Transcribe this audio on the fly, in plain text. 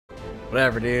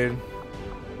Whatever, dude.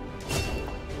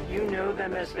 You know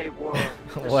them as they were.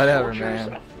 Whatever, the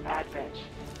man. of Advent.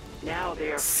 Now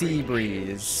they are Sea free.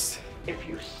 breeze. If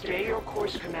you stay your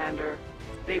course, Commander,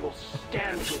 they will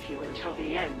stand with you until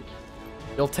the end.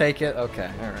 You'll take it?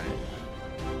 Okay, alright.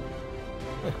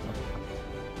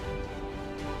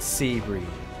 Sea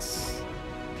breeze.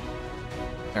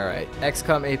 Alright,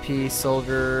 XCOM AP,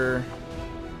 soldier.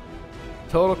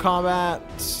 Total combat.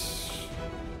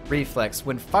 Reflex.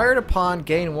 When fired upon,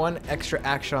 gain 1 extra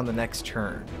action on the next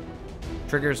turn.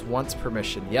 Triggers once per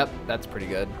mission. Yep, that's pretty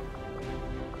good.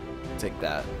 Take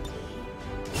that.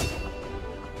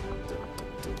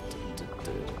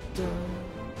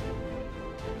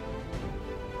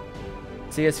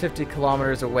 See, it's 50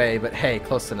 kilometers away, but hey,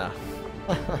 close enough.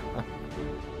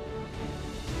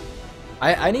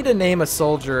 I need to name a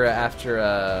soldier after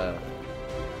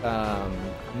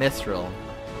Mithril.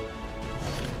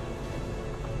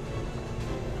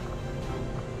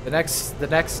 The next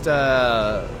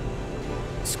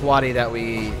squatty that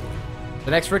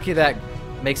the next rookie that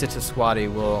makes it to squatty,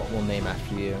 we'll name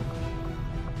after you.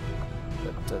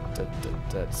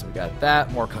 So we got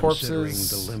that, more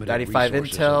corpses, 95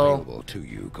 intel. To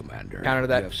you, Commander. Counter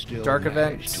that you have still dark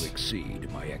event. managed to exceed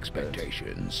my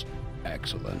expectations.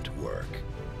 Excellent work.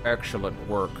 Excellent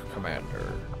work,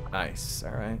 Commander. Nice.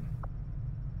 All right.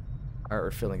 All right,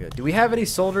 we're feeling good. Do we have any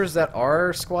soldiers that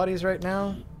are squatties right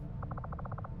now?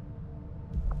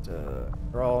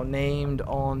 We're all named.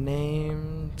 All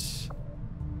named.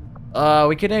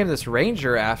 We could name this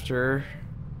Ranger after.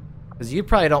 Because you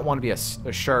probably don't want to be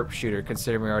a sharpshooter,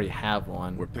 considering we already have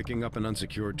one. We're picking up an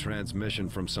unsecured transmission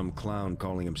from some clown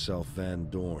calling himself Van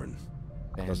Dorn.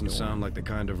 Doesn't sound like the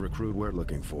kind of recruit we're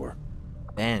looking for.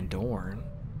 Van Dorn?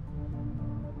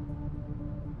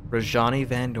 Rajani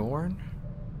Van Dorn?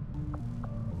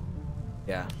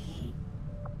 Yeah.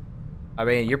 I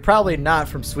mean, you're probably not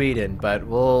from Sweden, but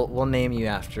we'll name you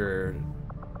after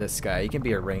this guy. You can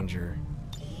be a ranger.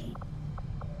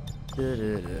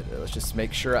 Let's just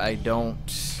make sure I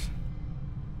don't.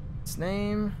 His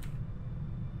name.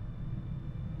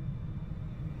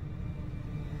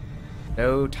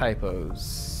 No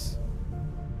typos.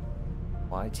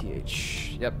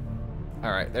 YTH. Yep.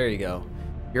 All right, there you go.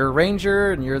 You're a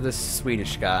ranger, and you're the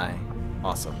Swedish guy.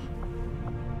 Awesome.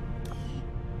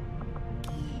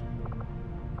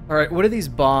 All right, what are these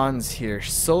bonds here?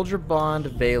 Soldier bond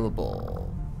available.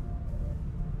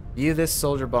 View this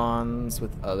soldier bonds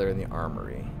with other in the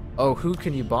armory. Oh, who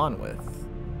can you bond with?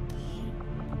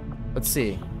 Let's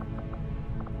see.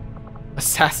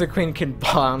 Assassin Queen can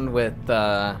bond with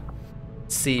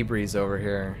Seabreeze over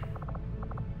here.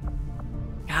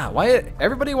 God, why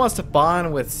everybody wants to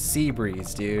bond with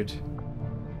Seabreeze, dude?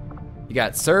 You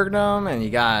got Sergnum and you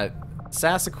got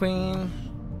Assassin Queen.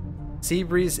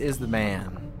 Seabreeze is the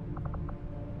man.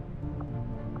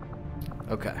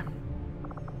 Okay.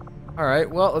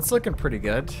 Alright, well, it's looking pretty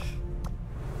good.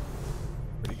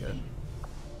 Pretty good.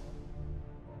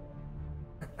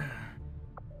 It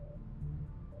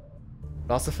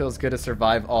also feels good to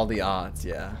survive all the odds,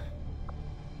 yeah.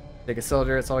 Take a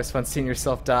soldier, it's always fun seeing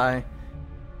yourself die.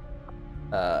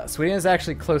 Sweden is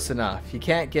actually close enough. You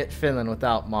can't get Finland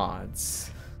without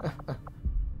mods.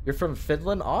 You're from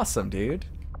Finland? Awesome, dude.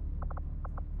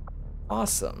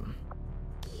 Awesome.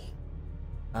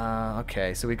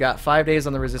 Okay, so we got 5 days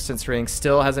on the resistance ring.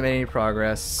 Still hasn't made any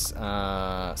progress.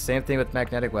 Same thing with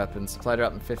magnetic weapons. Supply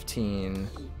drop in 15.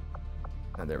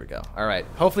 And there we go. Alright,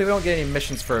 hopefully we don't get any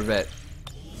missions for a bit.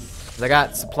 Because I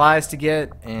got supplies to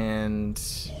get and...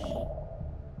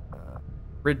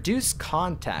 reduce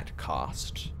contact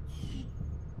cost.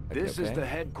 This is the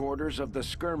headquarters of the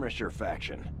Skirmisher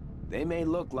faction. They may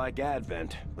look like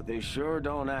Advent, but they sure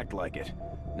don't act like it.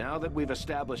 Now that we've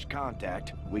established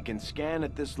contact, we can scan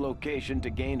at this location to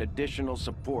gain additional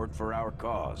support for our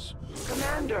cause.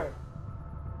 Commander,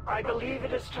 I believe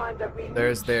it is time that we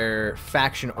There's their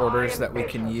faction orders that we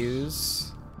can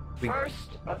use. We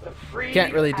first of the free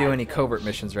can't really do any Advent. covert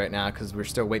missions right now because we're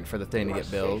still waiting for the thing to get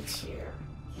built.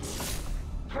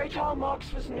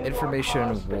 Information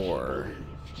in war.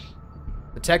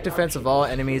 Attack defense of all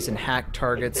enemies and hack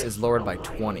targets is lowered by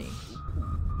 20.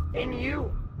 In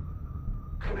you,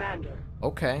 Commander.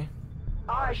 Okay.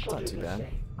 I shall Not do too the bad.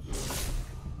 same.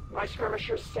 My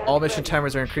skirmishers stand All mission ready.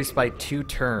 timers are increased by 2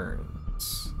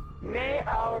 turns. May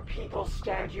our people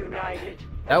stand united.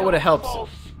 That would have helped false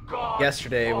gods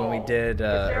yesterday when we fall. did, If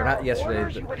there or not are yesterday,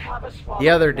 orders you would have us follow, the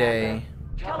other Commander, day.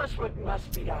 Tell us what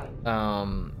must be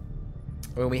done.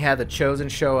 When we had the Chosen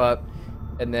show up,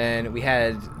 and then we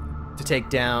had to take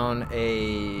down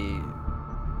a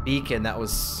beacon that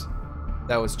was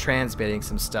transmitting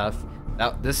some stuff.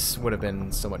 This would have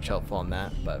been so much helpful on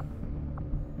that, but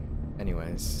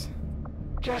anyways.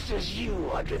 Just as you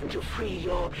are driven to free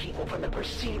your people from the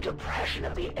perceived oppression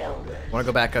of the elders. I want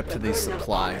to go back up to the these burden of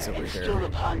supplies honor over instilled here.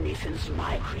 upon me since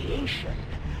my creation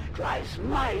drives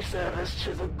my service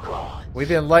to the gods. We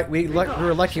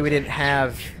were lucky we didn't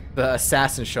have the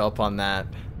assassin show up on that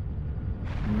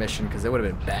mission, because it would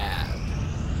have been bad.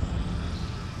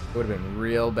 It would have been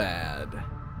real bad.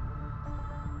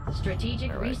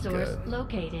 Strategic Alright, resource good.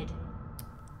 located.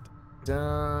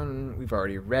 Done. We've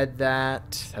already read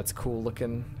that. That's cool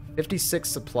looking. 56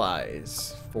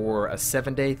 supplies for a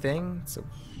 7-day thing, so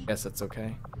I guess that's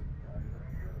okay.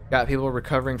 Got people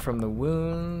recovering from the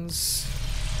wounds.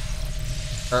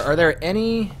 Are there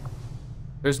any?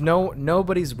 There's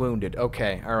nobody's wounded.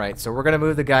 Okay, all right. So we're gonna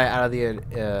move the guy out of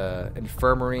the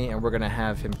infirmary, and we're gonna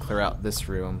have him clear out this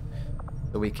room,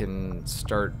 so we can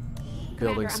start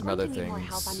building some other things. I'm going to need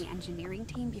more help on the engineering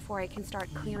team before I can start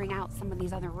clearing out some of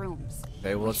these other rooms.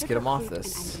 Okay, well, let's get him off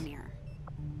this. An engineer.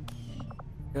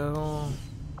 Go.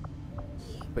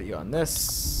 Put you on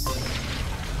this.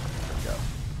 Go.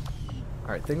 All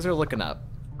right, things are looking up.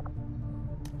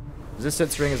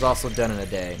 Resistance ring is also done in a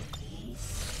day.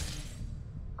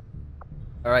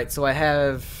 All right, so I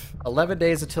have 11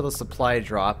 days until the supply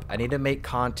drop. I need to make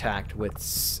contact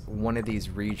with one of these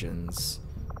regions.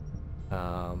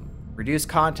 Reduce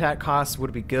contact costs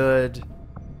would be good,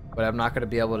 but I'm not going to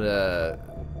be able to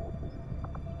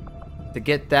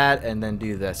get that and then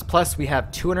do this. Plus, we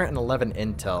have 211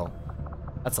 intel.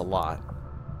 That's a lot,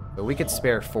 but we could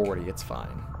spare 40. It's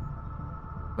fine.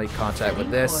 Make contact with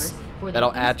this.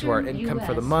 That'll add to our income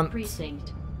for the month,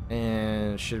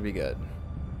 and should be good.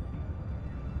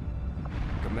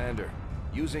 Commander,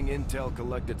 using intel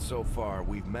collected so far,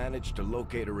 we've managed to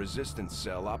locate a resistance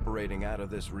cell operating out of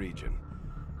this region.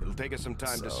 It'll take us some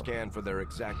time to scan for their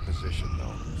exact position,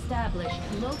 though. Established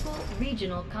local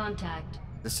regional contact.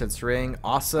 Resistance ring,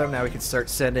 awesome. Now we can start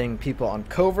sending people on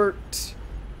covert.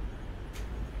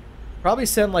 Probably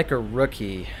send like a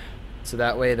rookie, so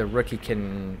that way the rookie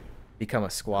can become a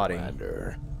squatting.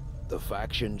 Commander, the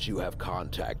factions you have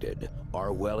contacted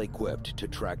are well equipped to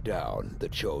track down the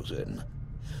Chosen.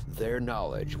 Their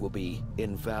knowledge will be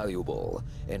invaluable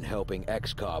in helping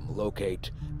XCOM locate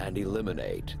and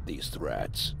eliminate these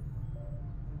threats.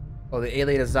 Oh, the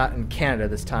alien is not in Canada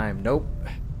this time. Nope.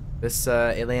 This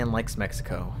alien likes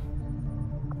Mexico.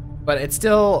 But it's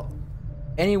still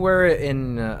anywhere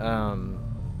in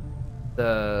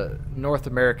the North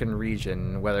American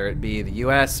region, whether it be the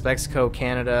US, Mexico,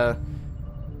 Canada,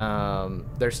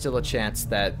 there's still a chance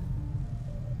that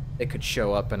it could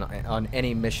show up on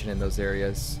any mission in those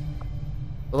areas.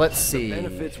 But let's see. The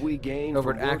benefits we gain from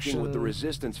working with the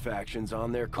resistance factions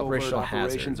on their covert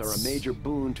operations are a major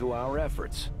boon to our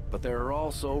efforts. But there are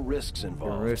also risks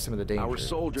involved. Remove some of the dangers. Our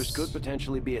soldiers could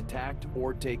potentially be attacked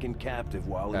or taken captive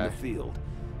while in the field.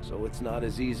 So it's not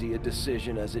as easy a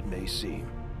decision as it may seem.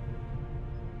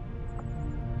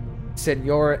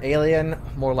 Senor Alien,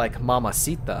 more like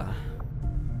Mamacita.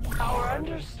 Our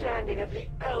understanding of the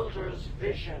Elder's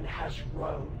vision has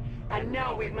grown, and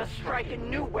now we must strike in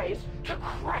new ways to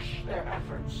crush their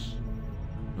efforts.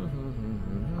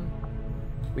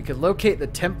 We could locate the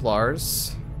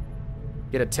Templars.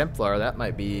 Get a Templar, that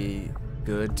might be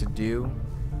good to do.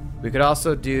 We could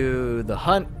also do the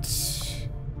hunt.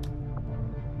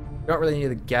 Don't really need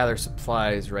to gather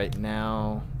supplies right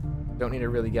now. Don't need to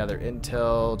really gather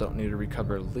intel. Don't need to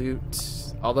recover loot.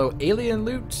 Although alien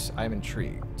loot, I'm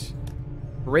intrigued.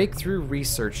 Breakthrough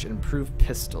research, improve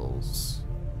pistols.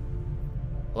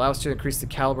 Allow us to increase the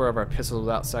caliber of our pistols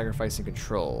without sacrificing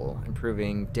control,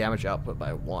 improving damage output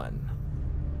by 1.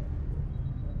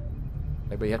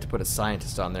 But you have to put a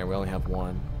scientist on there. We only have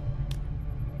one.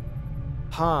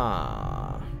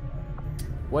 Huh.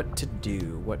 What to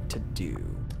do? What to do?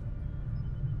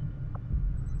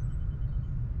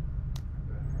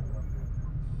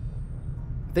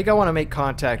 I think I want to make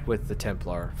contact with the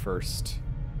Templar first.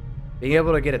 Being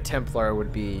able to get a Templar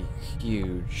would be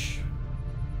huge.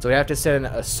 So we have to send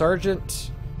a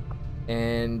sergeant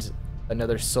and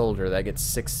another soldier that gets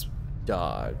 6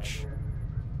 dodge.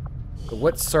 So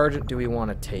what sergeant do we want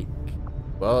to take?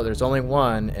 Well, there's only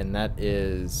one, and that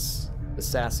is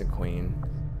Assassin Queen.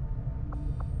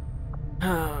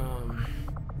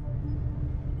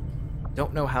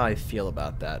 Don't know how I feel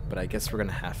about that, but I guess we're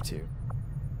gonna have to.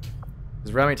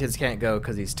 Because Remingtons can't go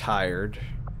because he's tired.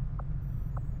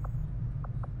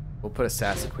 We'll put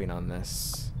Assassin Queen on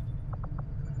this.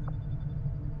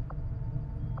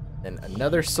 Then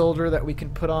another soldier that we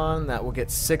can put on that will get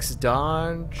 6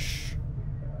 dodge.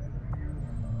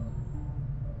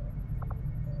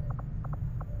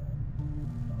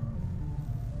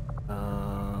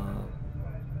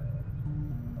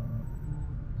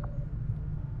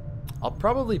 I'll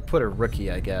probably put a rookie,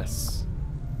 I guess.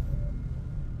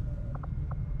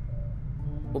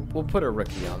 We'll put a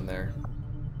rookie on there.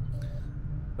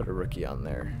 Put a rookie on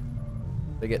there.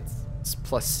 They get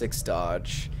 +6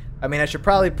 dodge. I mean, I should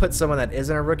probably put someone that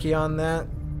isn't a rookie on that,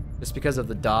 just because of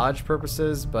the dodge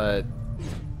purposes, but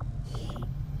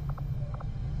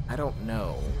I don't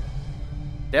know.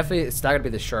 Definitely, it's not going to be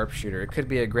the sharpshooter. It could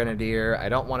be a grenadier. I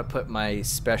don't want to put my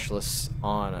specialist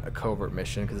on a covert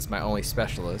mission because it's my only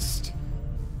specialist.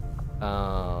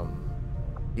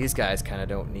 These guys kind of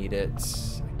don't need it.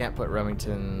 I can't put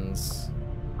Remingtons.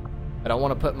 I don't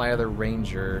want to put my other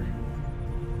ranger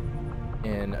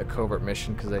in a covert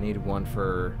mission because I need one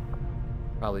for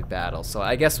probably battle. So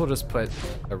I guess we'll just put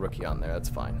a rookie on there. That's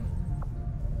fine.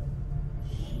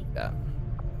 Yeah.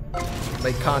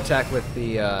 Make contact with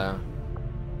the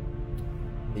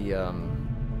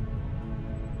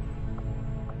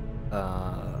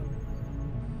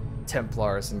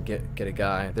Templars and get a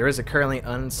guy. There is a currently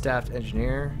unstaffed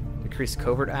engineer. Decrease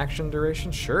covert action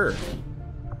duration? Sure.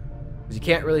 Because you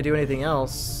can't really do anything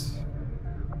else.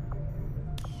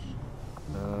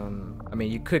 I mean,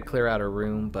 you could clear out a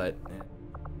room, but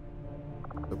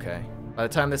okay. By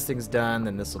the time this thing's done,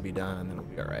 then this will be done, and then it'll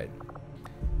be alright.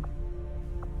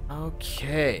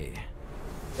 Okay.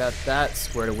 Got that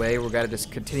squared away. We've got to just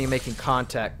continue making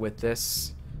contact with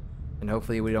this. And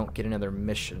hopefully we don't get another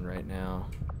mission right now.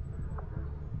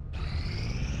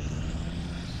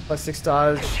 +6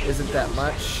 dodge isn't that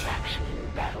much.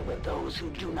 Battle with those who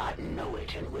do not know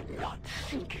it and would not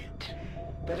seek it.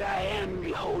 But I am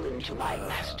beholden to my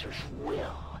master's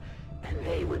will, and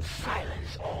they would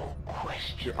silence all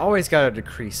questions. You always gotta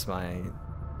decrease my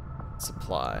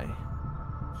supply.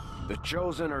 The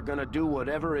Chosen are gonna do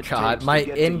whatever it God, takes my to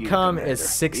get to you, income Commander. is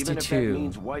 62. Even if that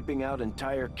means wiping out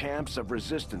entire camps of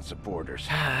resistance supporters.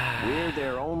 We're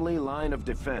their only line of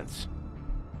defense.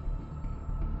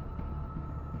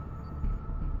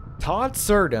 Todd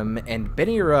Surdom and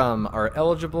Benny Rum are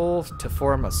eligible to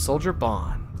form a soldier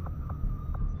bond.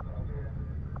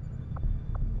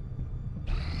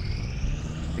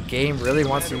 The game really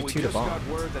wants you two to bond.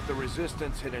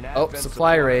 Oh,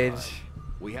 supply raid.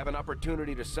 We have an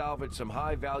opportunity to salvage some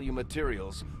high-value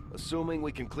materials, assuming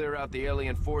we can clear out the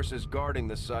alien forces guarding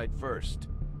the site first.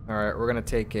 Alright, we're gonna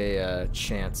take a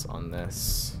chance on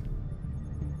this.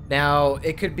 Now,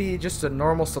 it could be just a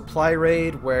normal supply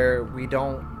raid where we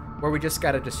just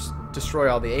gotta destroy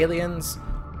all the aliens,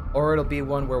 or it'll be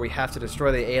one where we have to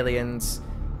destroy the aliens,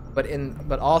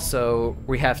 but also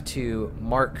we have to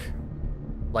mark,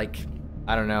 like,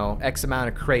 I don't know, X amount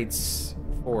of crates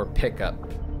for pickup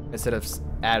instead of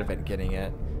Advent getting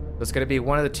it. So it's gonna be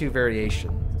one of the two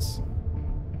variations.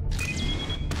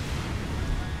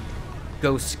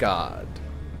 Ghost God.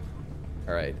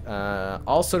 Alright,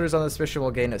 all soldiers on this mission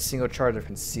will gain a single charge of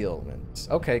concealment.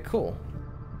 Okay, cool.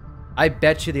 I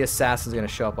bet you the assassin's gonna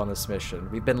show up on this mission.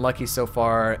 We've been lucky so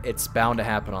far. It's bound to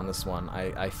happen on this one.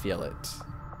 I feel it.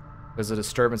 There's a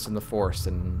disturbance in the force,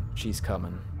 and she's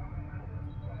coming.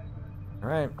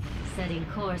 Alright. Setting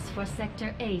course for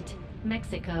Sector 8,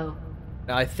 Mexico.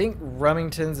 Now, I think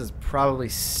Remington's is probably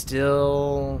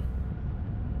still...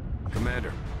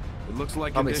 Commander, it looks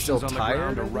like probably conditions still on the tired,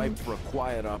 ground are ripe for a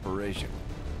quiet operation.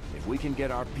 If we can get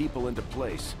our people into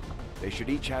place, they should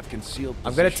each have concealed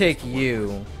I'm gonna positions take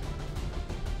you,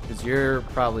 because you're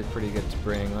probably pretty good to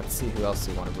bring. Let's see who else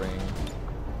you want to bring.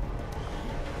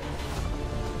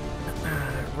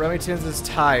 Remington's is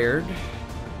tired.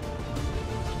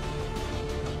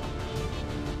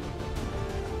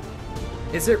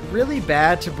 Is it really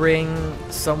bad to bring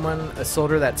a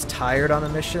soldier that's tired on a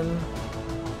mission?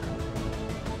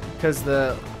 Because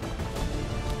the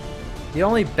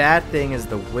only bad thing is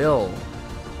the will,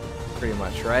 pretty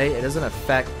much, right? It doesn't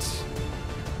affect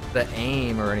the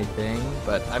aim or anything,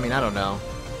 but I mean, I don't know.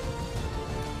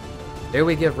 Maybe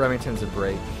we give Remington's a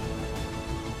break.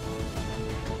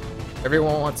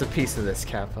 Everyone wants a piece of this,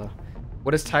 Kappa.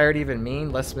 What does tired even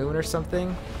mean? Less movement or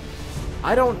something?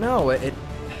 I don't know.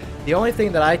 The only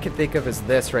thing that I can think of is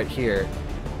this right here.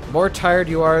 The more tired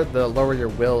you are, the lower your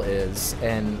will is.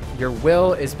 And your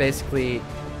will is basically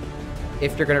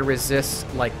if you're going to resist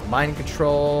like mind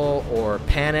control or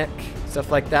panic, stuff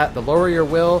like that. The lower your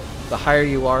will, the higher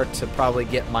you are to probably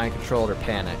get mind controlled or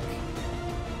panic.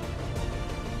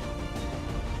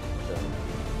 So.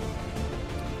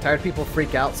 Tired people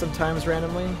freak out sometimes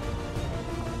randomly.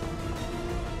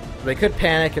 They could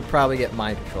panic and probably get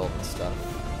mind controlled and stuff.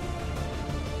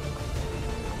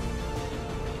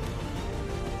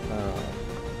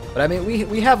 But I mean,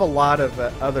 we have a lot of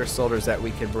other soldiers that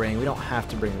we could bring. We don't have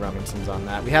to bring Remingtons on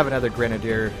that. We have another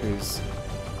grenadier who's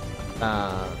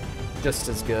just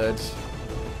as good.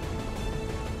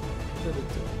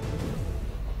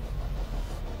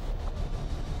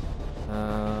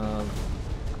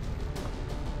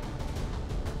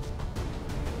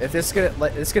 If this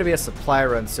it's gonna be a supply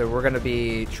run, so we're gonna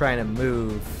be trying to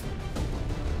move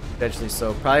eventually.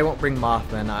 So probably won't bring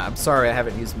Mothman. I'm sorry, I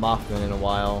haven't used Mothman in a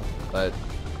while, but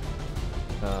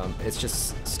it's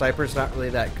just Sniper's not really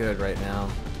that good right now.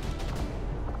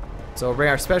 So we'll bring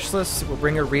our specialist. We'll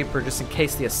bring a Reaper just in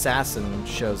case the assassin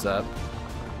shows up.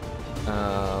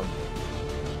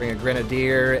 Bring a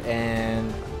Grenadier,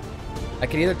 and I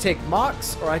can either take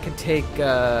Mox or I can take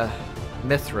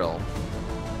Mithril.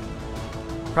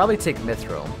 Probably take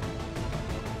Mithril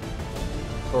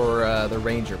for the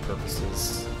Ranger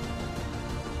purposes.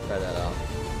 Try that out.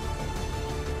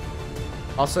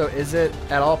 Also, is it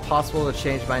at all possible to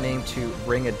change my name to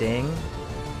Ring a Ding?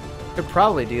 Could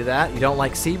probably do that. You don't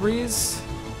like Seabreeze?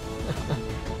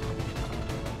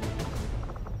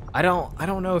 I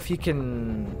don't know if you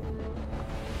can.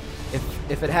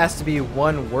 If it has to be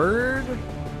one word.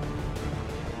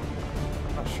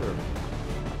 Not sure.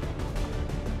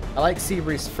 I like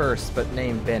Seabreeze first, but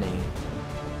name Benny.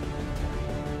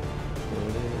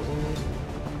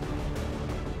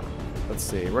 Let's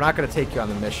see. We're not going to take you on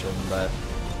the mission, but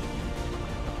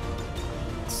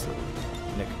let's see.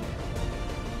 Nickname.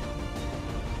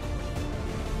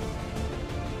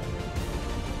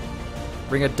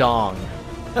 Bring a dong.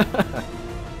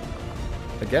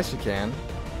 I guess you can.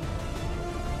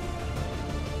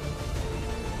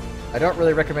 I don't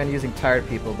really recommend using tired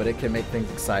people, but it can make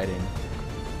things exciting.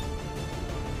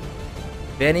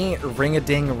 Benny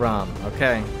Ring-a-Ding Rum.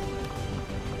 Okay.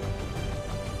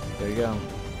 There you go.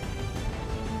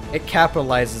 It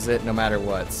capitalizes it no matter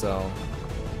what, so.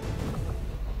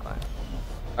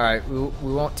 Alright, we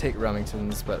won't take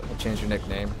Remingtons, but we'll change your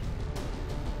nickname.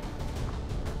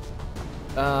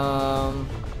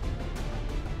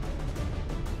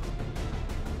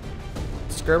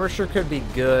 Skirmisher could be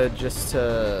good just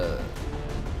to...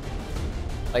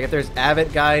 Like, if there's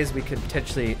Avid guys, we could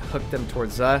potentially hook them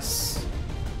towards us.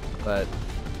 But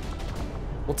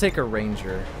we'll take a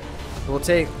Ranger. We'll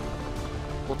take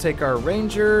our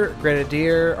Ranger,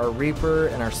 Grenadier, our Reaper,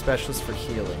 and our Specialist for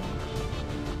healing.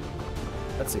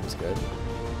 That seems good.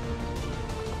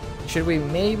 Should we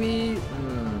maybe...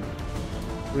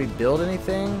 do we build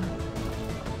anything?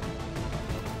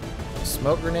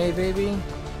 Smoke grenade, baby?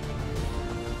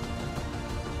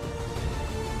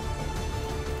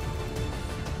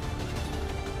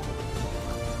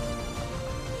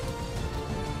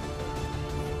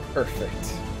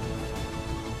 Perfect.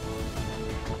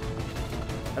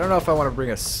 I don't know if I want to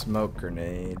bring a smoke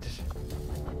grenade.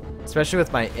 Especially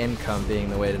with my income being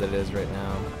the way that it is right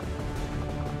now.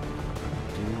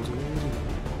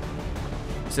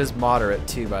 This is moderate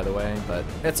too, by the way, but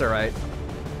it's alright.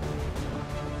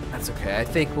 That's okay. I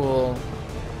think we'll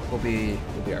be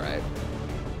alright.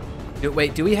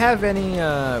 Wait, do we have any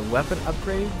weapon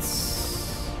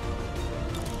upgrades?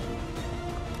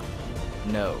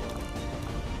 No.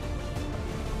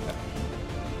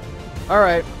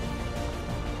 Alright.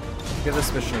 Give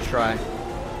this mission a try.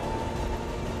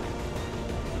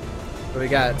 So we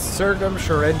got Surgum,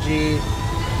 Shorenji,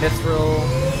 Mithril,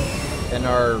 and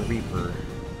our Reaper.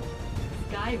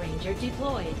 Sky Ranger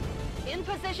deployed. In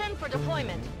position for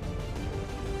deployment.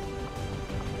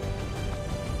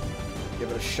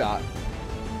 Give it a shot.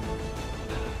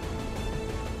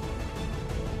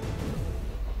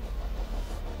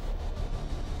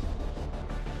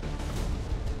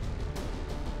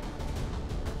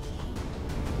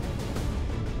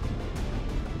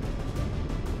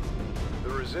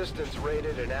 Resistance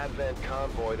raided an Advent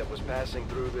convoy that was passing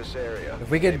through this area. If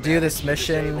we could do this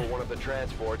mission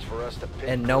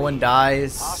and no one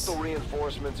dies, hostile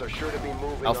reinforcements are sure to be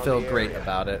moving. I'll feel great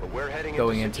about it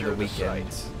going into the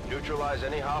weekend. Neutralize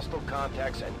any hostile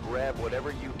contacts and grab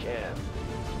whatever you can.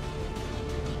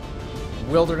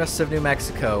 Wilderness of New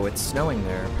Mexico. It's snowing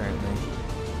there, apparently.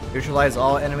 Neutralize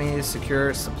all enemies.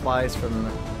 Secure supplies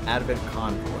from Advent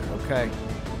convoy. Okay.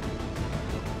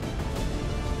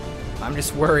 I'm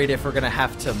just worried if we're going to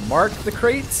have to mark the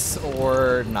crates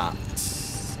or not.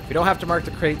 If we don't have to mark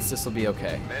the crates, this will be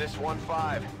okay. Menace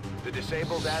 1-5. The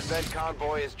disabled Advent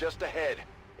convoy is just ahead.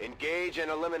 Engage and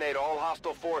eliminate all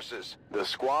hostile forces. The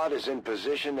squad is in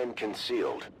position and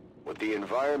concealed. With the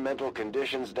environmental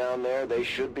conditions down there, they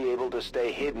should be able to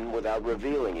stay hidden without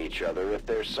revealing each other if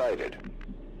they're sighted.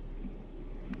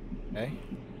 Okay.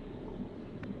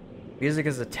 Music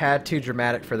is a tad too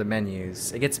dramatic for the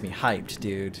menus. It gets me hyped,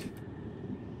 dude.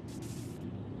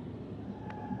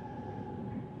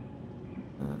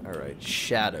 Alright,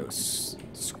 Shadows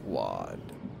Squad.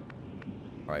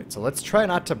 Alright, so let's try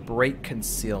not to break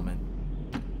concealment.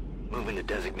 Moving to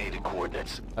designated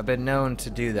coordinates. I've been known to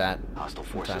do that Hostile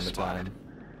from forces time to time. spotted.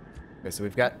 Okay, so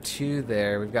we've got 2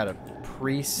 there. We've got a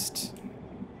priest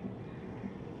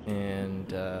and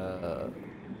some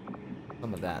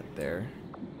of that there.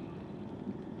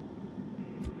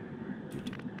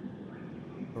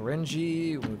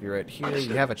 Renji, we'll move you right here.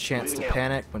 You have a chance to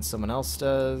panic when someone else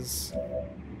does.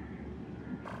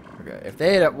 Okay, if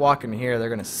they end up walking here, they're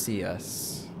gonna see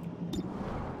us.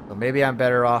 So maybe I'm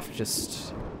better off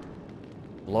just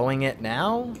blowing it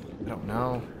now? I don't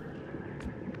know.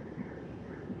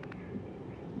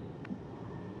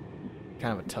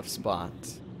 Kind of a tough spot.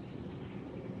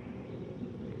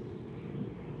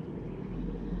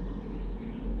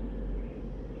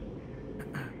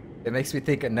 It makes me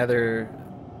think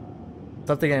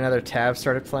something in another tab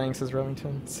started playing, says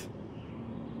Remingtons.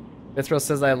 Israel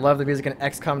says, I love the music in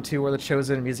XCOM 2 where the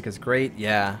Chosen music is great.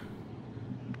 Yeah.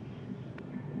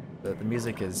 The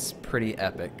music is pretty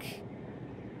epic.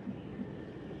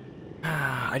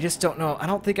 I just don't know. I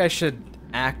don't think I should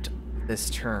act this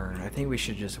turn. I think we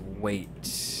should just wait.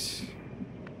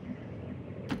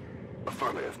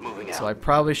 Affirmative, moving out. So I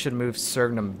probably should move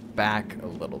Sergnum back a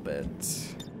little bit.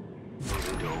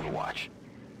 Moving to Overwatch.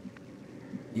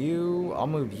 I'll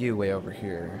move you way over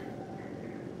here.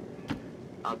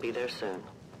 I'll be there soon.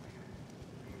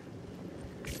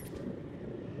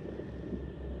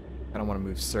 I don't want to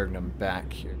move Sergnum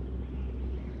back here.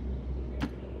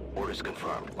 Orders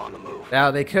confirmed. On the move.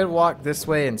 Now, they could walk this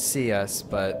way and see us,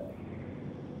 but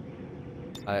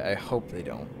I hope they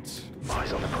don't.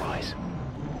 Eyes on the prize.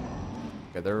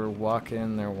 Okay, they're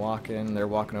walking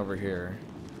over here.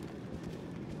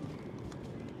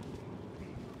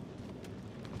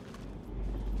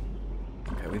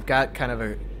 Okay, we've got kind of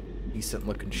a decent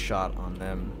looking shot on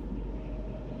them.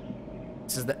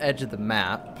 This is the edge of the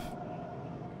map.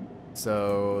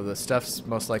 So the stuff's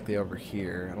most likely over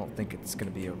here. I don't think it's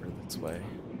going to be over this way.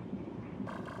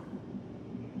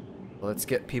 Let's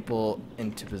get people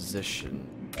into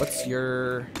position. What's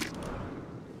your...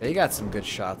 Yeah, you got some good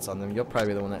shots on them. You'll probably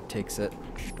be the one that takes it.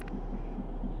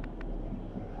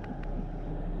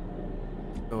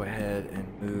 Go ahead and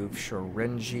move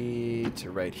Shorenji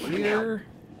to right here.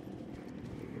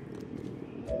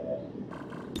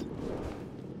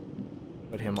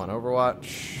 Put him on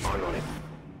Overwatch.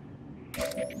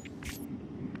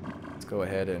 Let's go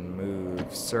ahead and move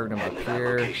Sergnum up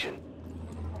here. A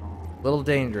little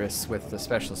dangerous with the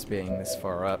specialist being this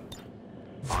far up.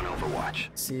 On Overwatch.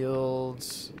 Sealed.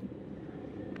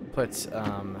 Put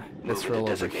Visceral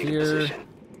over here.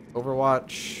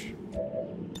 Overwatch.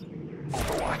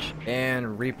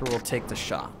 And Reaper will take the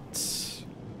shot.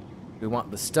 Do we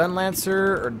want the Stun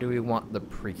Lancer or do we want the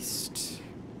Priest?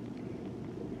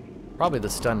 Probably the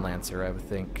Stun Lancer, I would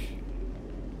think.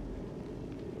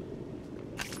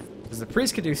 Because the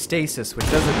Priest could do Stasis,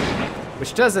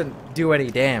 which doesn't do any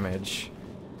damage.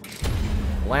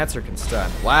 The Lancer can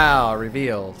stun. Wow,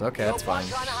 revealed. Okay, that's fine.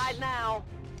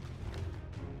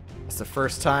 It's the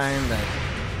first time that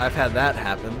I've had that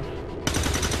happen.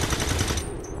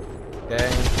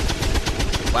 Okay.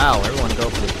 Wow, everyone go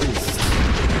for the Priest.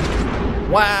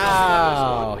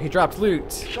 Wow! He dropped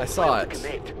loot. I saw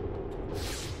it.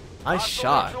 Nice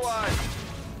shot.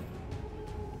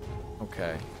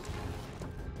 Okay.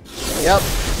 Yep.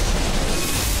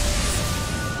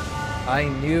 I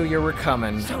knew you were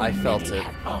coming. I felt it.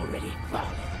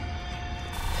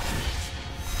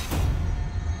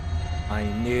 I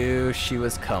knew she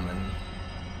was coming.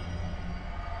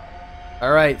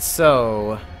 Alright,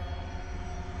 so...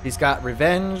 He's got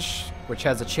Revenge, which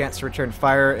has a chance to return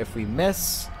fire if we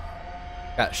miss.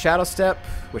 Got Shadow Step,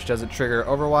 which doesn't trigger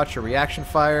Overwatch or reaction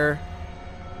fire.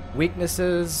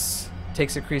 Weaknesses,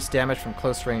 takes increased damage from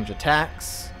close range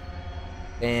attacks.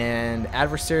 And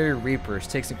Adversary Reapers,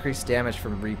 takes increased damage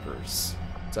from Reapers.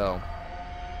 So,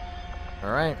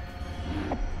 alright.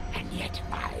 And yet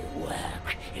my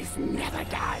work is never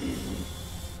done.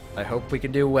 I hope we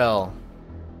can do well.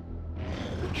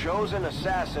 The Chosen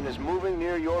Assassin is moving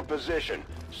near your position.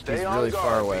 Stay He's on really guard,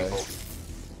 far away. people.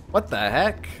 What the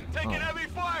heck? Taking Oh. heavy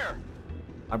fire!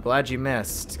 I'm glad you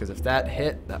missed, because if that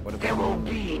hit, that would have been... There will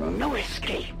be no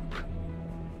escape.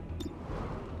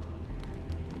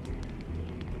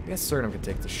 I guess Sergnum could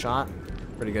take the shot.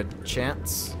 Pretty good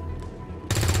chance.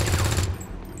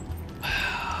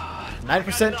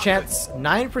 9% chance.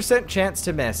 9% chance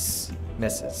to miss.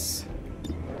 Misses.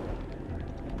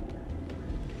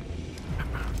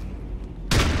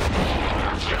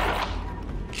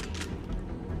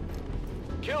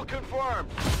 Kill confirmed.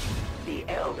 The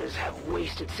elders have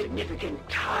wasted significant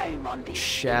time on these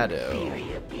Shadow.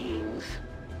 inferior beings.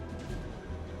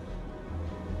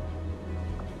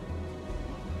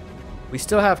 We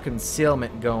still have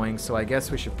concealment going, so I guess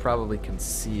we should probably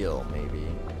conceal, maybe.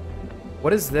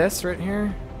 What is this right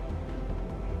here?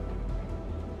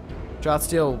 Shots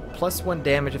deal +1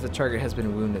 damage if the target has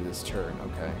been wounded this turn.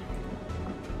 Okay.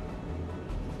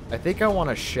 I think I want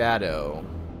a shadow.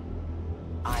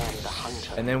 I am the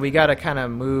hunter. And then we gotta kind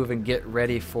of move and get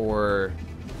ready for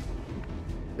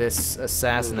this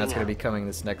assassin that's gonna be coming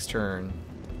this next turn.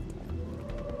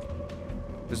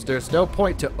 There's no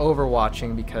point to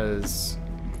overwatching because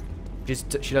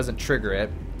she doesn't trigger it.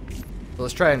 So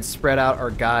let's try and spread out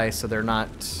our guys so they're not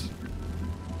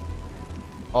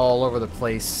all over the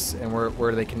place and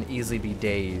where they can easily be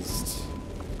dazed.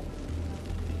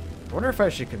 I wonder if I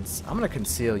should I'm gonna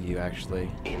conceal you actually.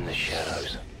 In the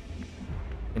shadows.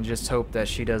 And just hope that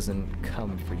she doesn't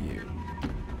come for you.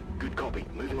 Good copy.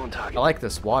 Moving on target. I like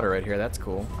this water right here, that's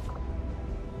cool.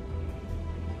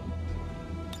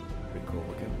 Pretty cool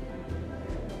looking.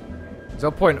 There's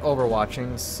no point in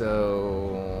overwatching,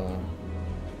 so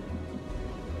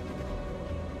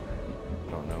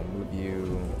I don't know, move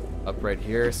you up right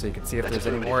here so you can see if there's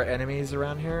any more enemies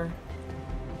around here.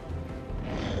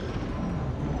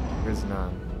 There's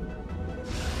none.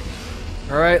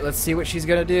 Alright, let's see what she's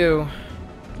gonna do.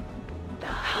 The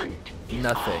hunt is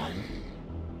Nothing. on.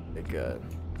 Okay, good.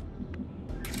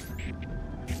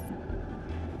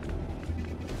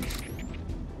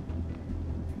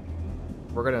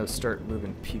 We're gonna start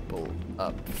moving people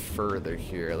up further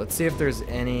here. Let's see if there's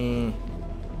any.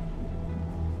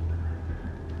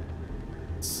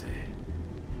 Let's see.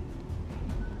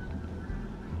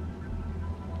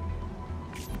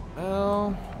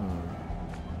 Well,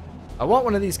 I want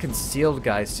one of these concealed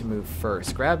guys to move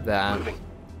first. Grab that. Moving.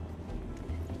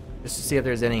 Just to see if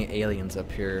there's any aliens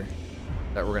up here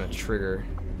that we're gonna trigger.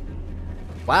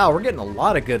 Wow, we're getting a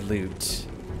lot of good loot.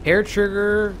 Hair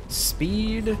trigger,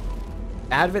 speed,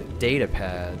 Advent data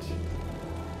pad.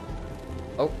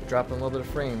 Oh, dropping a little bit of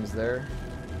frames there.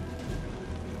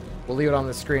 We'll leave it on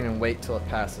the screen and wait till it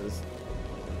passes.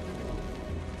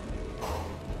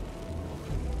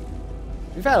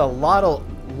 We've had a lot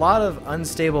of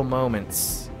unstable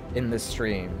moments in this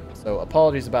stream, so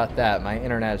apologies about that. My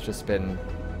internet has just been,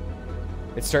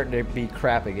 it's starting to be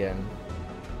crap again.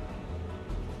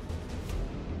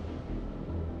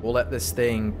 We'll let this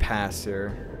thing pass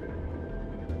here.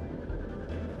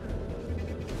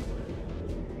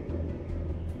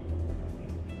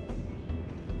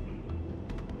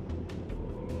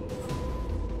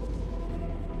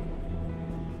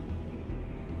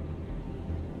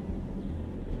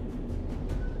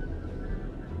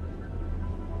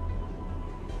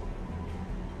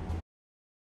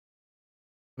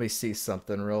 Let me see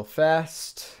something real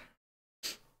fast.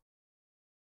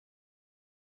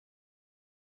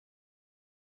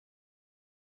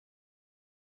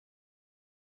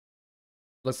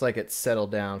 Looks like it's settled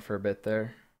down for a bit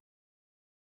there.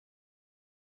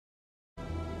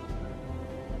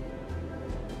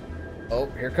 Oh,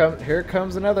 here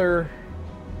comes another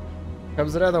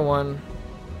one.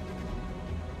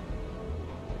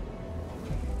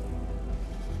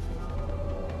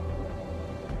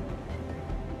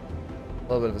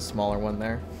 A little bit of a smaller one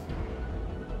there.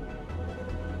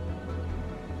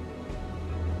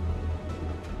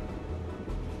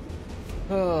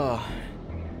 Oh.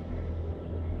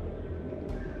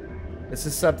 This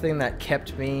is something that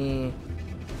kept me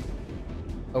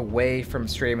away from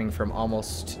streaming from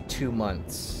almost 2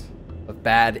 months of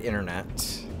bad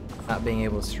internet. Not being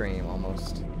able to stream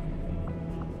almost.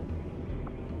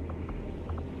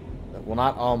 Well,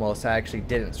 not almost. I actually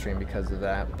didn't stream because of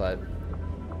that, but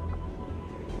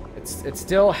it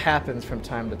still happens from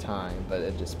time to time, but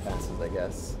it just passes, I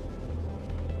guess.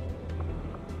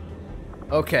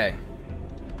 Okay.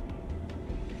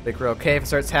 I think we're okay. If it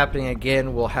starts happening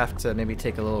again, we'll have to maybe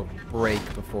take a little break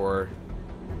before.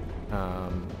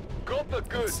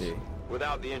 Let's see.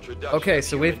 Without the introduction okay,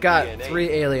 so we've got DNA, 3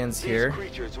 aliens here.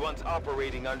 Once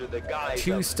operating under the guise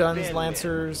 2 of stuns thin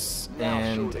lancers men, now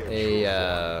and show their a true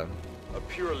form, a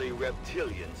purely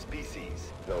reptilian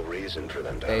species. No reason for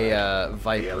them to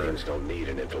Viper. The aliens don't need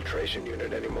an infiltration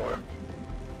unit anymore.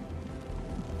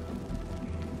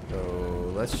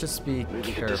 So let's just be Moving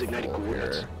to careful designated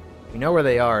coordinates. here. We know where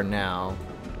they are now.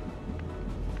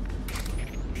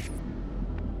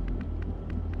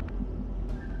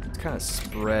 It's kind of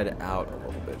spread out a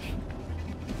little bit.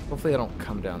 Hopefully they don't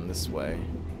come down this way.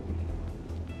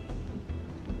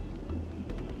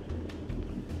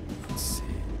 Let's see.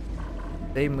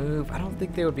 They move. I don't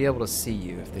think they would be able to see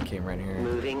you if they came right here.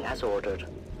 Moving as ordered.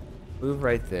 Move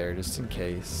right there, just in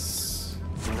case.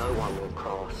 No one will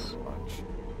cross.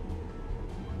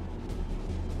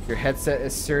 Your headset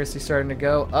is seriously starting to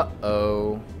go.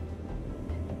 Uh-oh.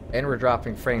 And we're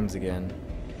dropping frames again.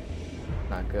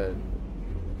 Not good.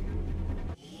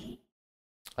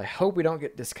 I hope we don't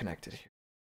get disconnected here.